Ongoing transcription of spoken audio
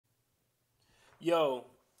Yo,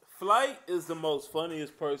 Flight is the most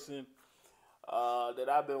funniest person that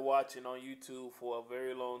I've been watching on YouTube for a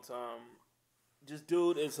very long time. This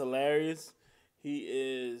dude is hilarious. He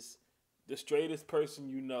is the straightest person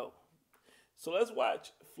you know. So let's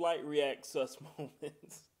watch Flight react sus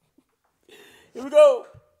moments. Here we go.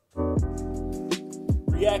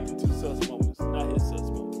 Reacting to sus moments, not his sus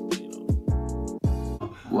moments, you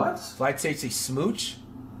know. What? Flight takes a smooch?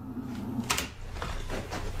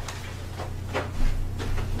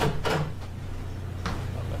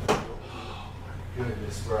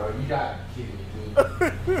 Goodness, bro. You gotta be kidding me,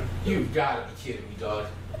 dude. You gotta be kidding me, dog.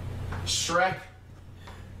 Shrek.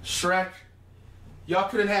 Y'all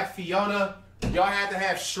couldn't have Fiona. Y'all had to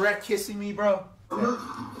have Shrek kissing me, bro. Bro,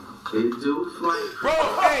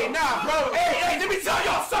 Hey, nah, bro. Hey, let me tell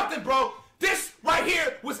y'all something, bro. This right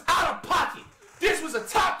here was out of pocket. This was a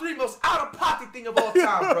top 3 most out of pocket thing of all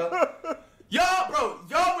time, bro.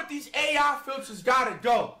 Y'all with these AI filters gotta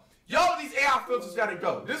go. Y'all with these AI filters gotta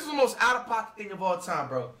go. This is the most out of pocket thing of all time,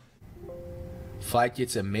 bro. Flight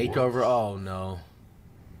gets a makeover. Oh no.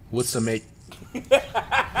 What's a make?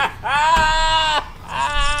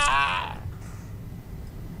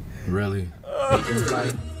 Really?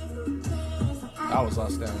 That was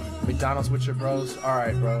outstanding. McDonald's with your bros?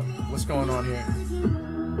 Alright, bro. What's going on here?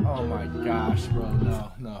 Oh my gosh, bro.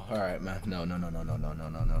 No. Alright, man. No.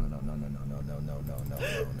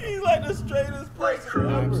 He's like the straightest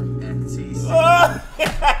person ever. God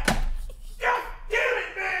damn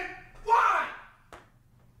it, man! Why?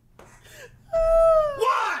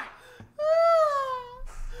 Why?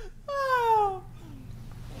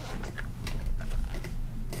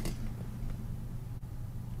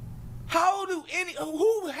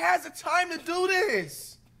 Who has the time to do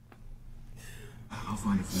this? I'll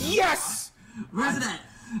find it for you. Yes! Where's it at?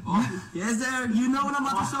 Yes, sir. You know what I'm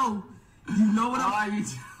about to show. You know what I'm.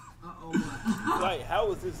 Uh-oh. Like,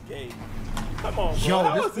 how is this game? Come on, bro. Yo,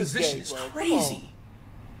 How this is position game, is bro? crazy.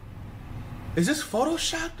 Is this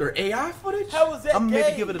photoshopped or AI footage? How is that I'm maybe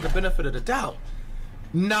game? give it the benefit of the doubt.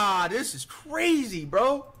 Nah, this is crazy,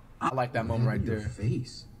 bro. I like that moment right there.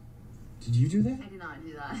 Face. Did you do that? I did not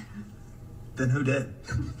do that. Then who did?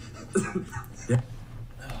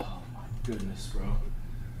 Oh my goodness, bro.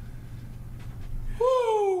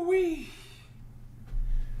 Woo-wee.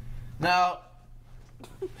 Now,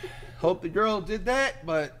 hope the girl did that,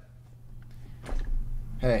 but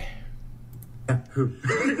hey.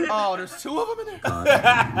 Oh, there's 2 of them in there?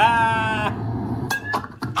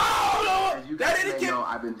 Oh, no! You That guys didn't may get... know,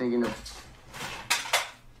 I've been thinking of...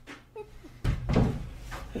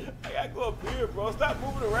 I gotta go up here, bro. Stop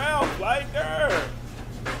moving around, like girl.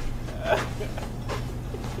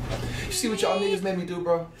 You see what y'all niggas made me do,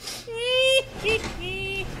 bro?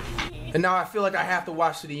 And now I feel like I have to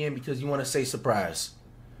watch to the end because you want to say surprise.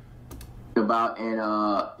 about and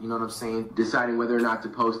you know what I'm saying, deciding whether or not to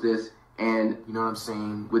post this. And you know what I'm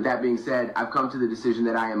saying, with that being said, I've come to the decision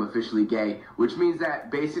that I am officially gay, which means that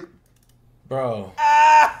basically, Bro.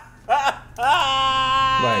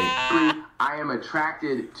 I am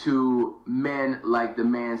attracted to men like the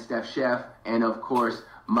man Steph Chef and of course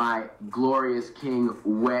my glorious king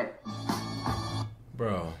Wet.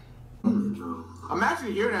 Bro. I'm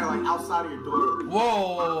actually hearing that like outside of your door.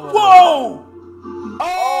 Whoa. Whoa!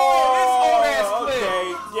 Oh, this old ass clip.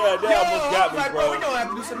 Okay. Yeah, that almost got me, like, bro. we gonna have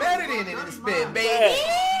to do some editing in this bit, baby. I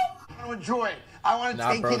want to enjoy it. I want to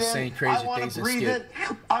take bro, it saying in. crazy I want things to and breathe skip.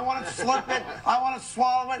 it. I want to slurp it. I want to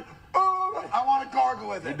swallow it. I want to gargle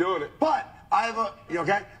with it. You're doing it. But I have a, you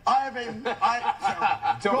okay? I have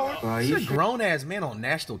a, He's a grown ass man on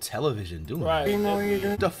national television doing Right.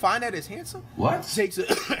 it. Define that as handsome? What? Takes a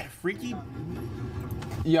freaky.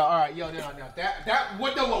 Yeah, all right, yo, no, what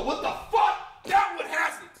the fuck? That one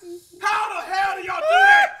has it. How the hell do y'all do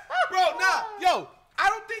that, bro? Nah, yo, I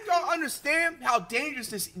don't think y'all understand how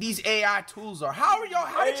dangerous these AI tools are. How did you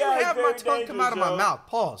AI is have my very tongue come out of my dangerous, yo. mouth?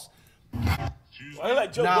 Pause. I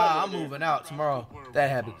like Joe Nah, Budden I'm there. moving out tomorrow. That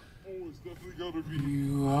happened.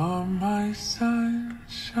 You are my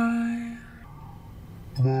sunshine.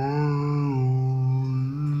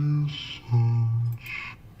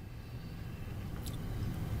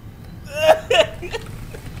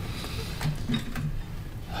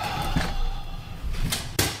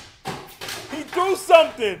 He threw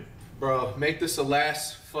something. Bro, make this the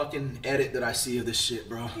last fucking edit that I see of this shit,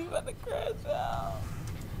 bro. He's about to crash out.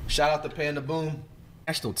 Shout out to Panda Boom.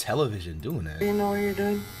 National television doing that. You know what you're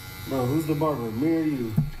doing? Bro, who's the barber? Me or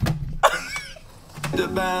you? The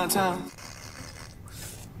bad time.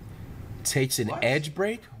 Takes an edge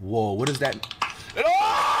break? Whoa, what is that? Oh!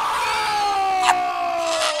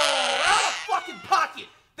 Out of fucking pocket!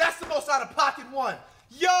 That's the most out of pocket one.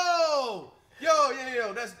 Yo!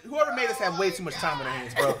 Yo, that's whoever made us have way too much time on our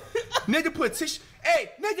hands, bro. Nigga put tissue.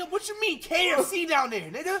 Hey, nigga, what you mean KFC down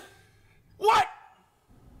there, nigga? What?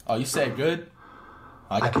 Oh, you said good?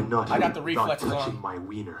 I got the reflexes not touching on. my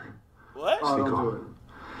wiener. What? Oh, don't do it.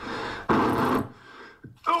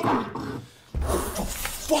 Oh,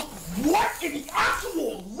 fuck! What in the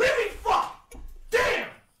actual living fuck? Damn!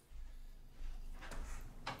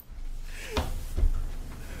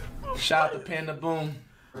 Shout out to Panda Boom.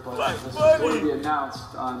 It's going to be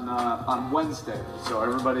announced on Wednesday, so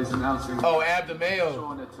everybody's announcing. Oh, Ab the Mayo.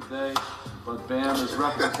 Showing it today, but Bam is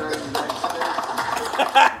representing the United States.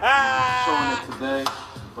 Showing it today,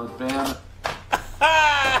 but Bam.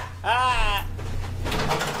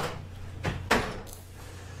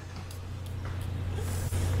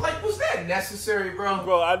 Like, was that necessary, bro?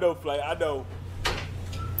 Bro, I know, Flight. I know.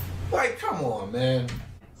 Like, come on, man.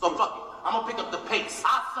 So fuck it. I'm gonna pick up the pace.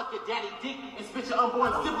 I'll suck your daddy dick and spit your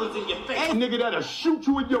unborn siblings in your face. Hey, nigga that'll shoot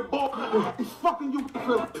you in your ball. He's fucking you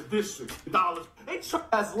for $6. Hey,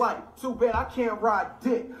 that's light. Too bad I can't ride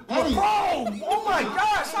dick. Hey. Bro! Oh my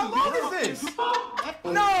gosh, how long is this?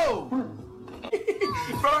 No!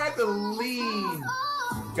 Bro, I had to leave.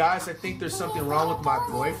 Guys, I think there's something wrong with my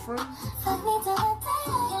boyfriend.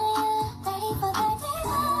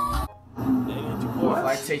 What?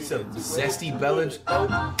 Like takes a zesty belly.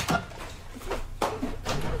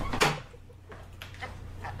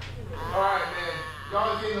 Alright, man. Y'all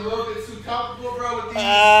are getting a little bit too comfortable, bro, with these.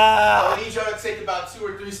 I need y'all to take about 2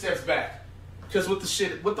 or 3 steps back. Because what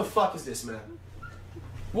the fuck is this, man?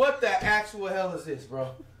 What the actual hell is this,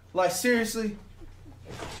 bro? Like, seriously?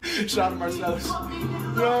 Shout out to Marcellus.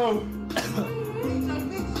 No.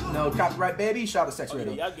 No, copyright, baby. Shout out to Sex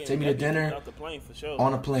Radio. Take me to dinner Off the plane for sure.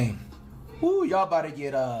 on a plane. Ooh, y'all about to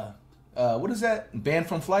get, what is that? Banned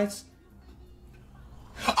from flights?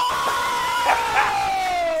 Oh!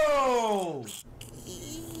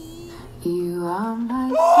 You are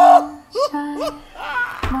my sunshine, my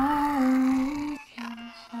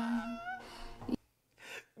sunshine.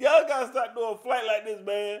 Y'all gotta stop doing a flight like this,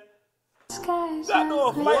 man. Stop doing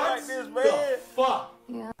a flight like this, man. The fuck?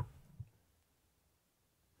 Yeah.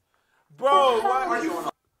 Bro,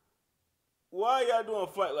 why y'all doing a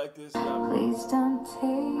flight like this? Y'all? Please don't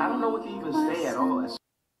take. I don't know what to even say at all.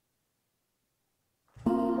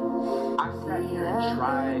 I sat here and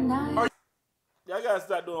tried. Y'all gotta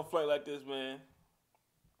stop doing a flight like this, man.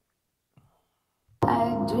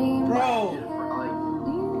 I dream Bro.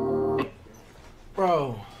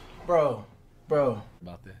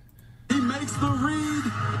 About that. He makes the read,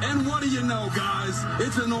 and what do you know, guys?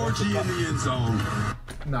 It's an orgy in the end zone.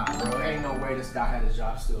 Nah, bro, ain't no way this guy had his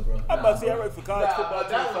job still, bro. I'm about to say I read for college football.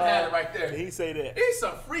 That one had it right there. He say that. These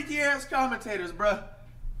some freaky ass commentators, bro.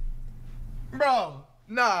 Bro,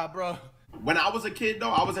 nah, bro. When I was a kid,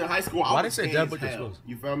 though, I was in high school. I was gay as hell.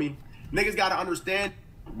 You feel me? Niggas gotta understand.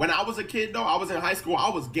 When I was a kid, though, I was in high school. I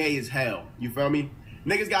was gay as hell. You feel me?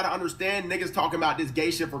 Niggas gotta understand. Niggas talking about this gay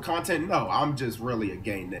shit for content. No, I'm just really a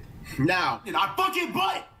gay nigga. Now, I fuck his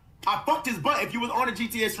butt. I fucked his butt. If you was on a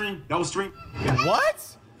GTA stream, that was stream.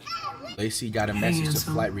 What? Lacey got a message to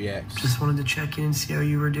Flightreacts. Just wanted to check in and see how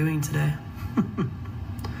you were doing today.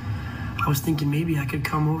 I was thinking maybe I could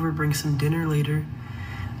come over, bring some dinner later,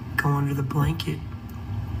 go under the blanket,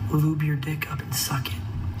 lube your dick up and suck it.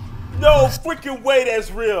 No freaking way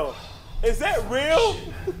that's real. Is that real?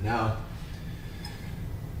 No.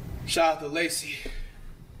 Shout out to Lacey.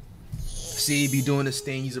 See, he be doing this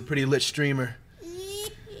thing. He's a pretty lit streamer.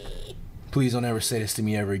 Please don't ever say this to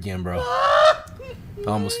me ever again, bro. I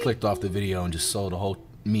almost clicked off the video and just sold a whole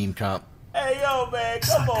meme comp. Hey, yo, man,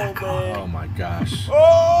 come on, man. Oh my gosh.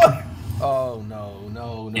 Oh! Oh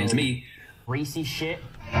no. It's me. Racy shit.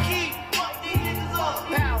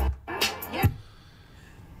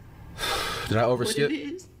 Did I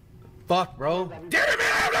overskip? Fuck, bro.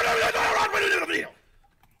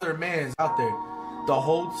 Other man's out there. The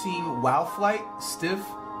whole team, Wow Flight, stiff.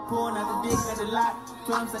 Oh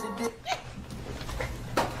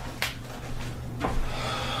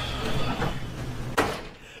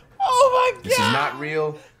my God. This is not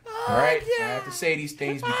real. All right, I have to say these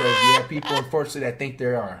things because we have people, unfortunately, that think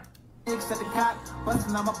there are.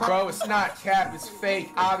 Bro, it's not cap, it's fake,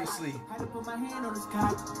 obviously.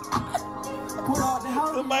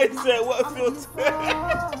 Somebody said what filter?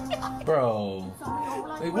 Bro,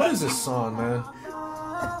 like, what is this song, man?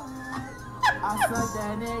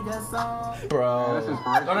 Bro,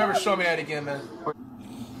 don't ever show me that again, man.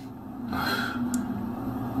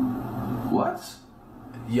 What?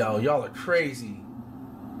 Yo, y'all are crazy.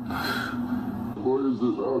 What is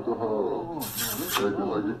this alcohol?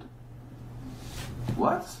 Like it.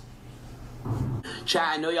 What? Chat,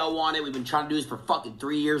 I know y'all want it. We've been trying to do this for fucking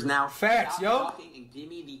 3 years now. Facts, Stop yo. talking and give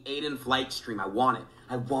me the Aiden flight stream. I want it.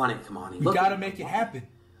 I want it. Come on, You gotta make it happen.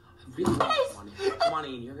 I really want it. Come on,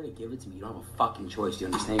 Aiden. You're gonna give it to me. You don't have a fucking choice. Do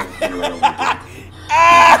you understand? You're gonna right over the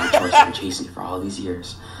my choice. I've been chasing you for all these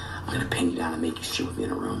years. I'm gonna pin you down and make you shit with me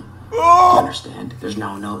in a room. Do you understand? There's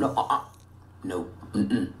no. No.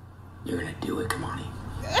 You're gonna do it, Kamani.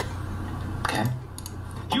 Okay?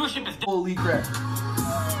 Viewership is holy crap.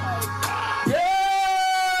 Yeah!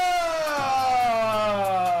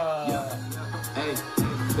 Hey,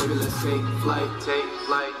 baby, let's take flight, take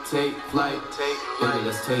flight, take flight, take flight. Baby,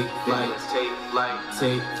 let's take flight, let's take flight,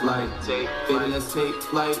 take flight, take baby, let's take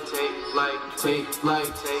flight, take flight, take flight,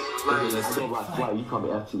 take flight. Let's take flight. You call me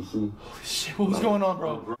FTC. Shit, what was going on,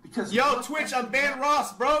 bro? Because yo, Twitch, I'm Ben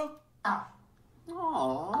Ross, bro.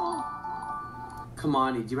 Aww.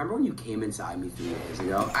 Kamani, do you remember when you came inside me 3 days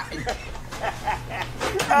ago? No,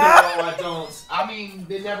 I don't. I mean,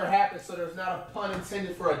 they never happened, so there's not a pun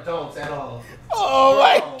intended for adults at all. Oh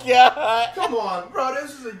my God! Come on, bro.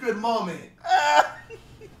 This is a good moment.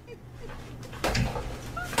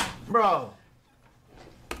 Bro.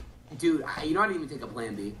 Dude, you know I didn't even take a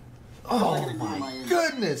plan B. Oh my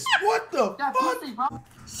goodness. What the fuck?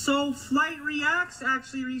 So Flightreacts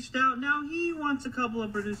actually reached out. Now he wants a couple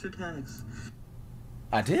of producer tags.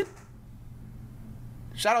 I did?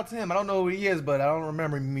 Shout out to him. I don't know who he is, but I don't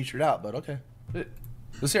remember him being shoot out, but okay.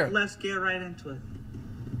 Let's hear it. Let's get right into it.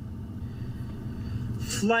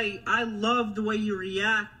 Flight, I love the way you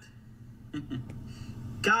react.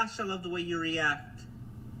 Gosh, I love the way you react.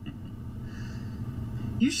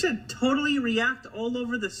 You should totally react all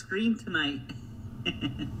over the screen tonight.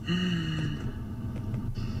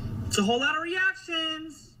 It's a whole lot of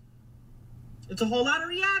reactions. It's a whole lot of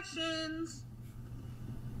reactions.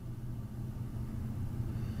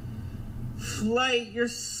 Flight, you're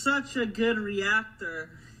such a good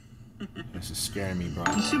reactor. This is scaring me, bro.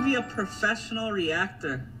 You should be a professional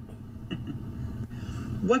reactor.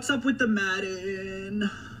 What's up with the Madden?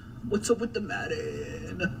 What's up with the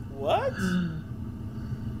Madden? What?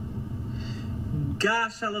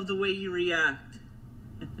 Gosh, I love the way you react.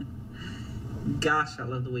 Gosh, I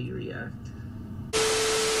love the way you react.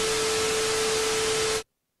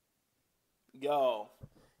 Yo,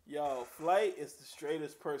 Flight is the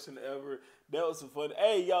straightest person ever. That was some fun.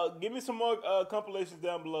 Hey, y'all, give me some more compilations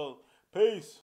down below. Peace.